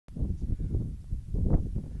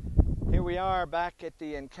Here we are back at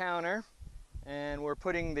the Encounter, and we're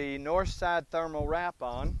putting the north side thermal wrap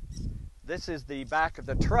on. This is the back of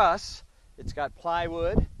the truss. It's got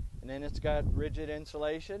plywood, and then it's got rigid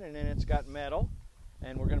insulation, and then it's got metal,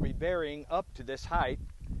 and we're going to be burying up to this height.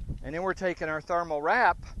 And then we're taking our thermal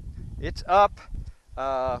wrap. It's up,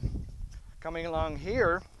 coming along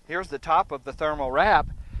here. Here's the top of the thermal wrap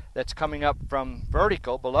that's coming up from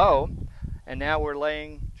vertical below, and now we're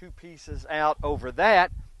laying two pieces out over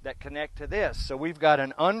that connect to this. So we've got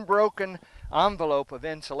an unbroken envelope of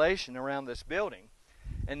insulation around this building.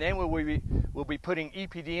 And then we'll be putting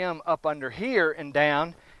EPDM up under here and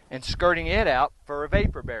down and skirting it out for a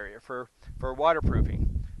vapor barrier, for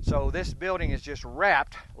waterproofing. So this building is just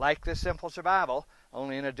wrapped like the Simple Survival,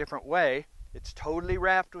 only in a different way. It's totally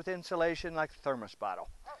wrapped with insulation like the thermos bottle.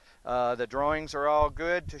 The drawings are all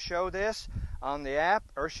good to show this on the app,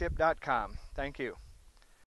 earthship.com. Thank you.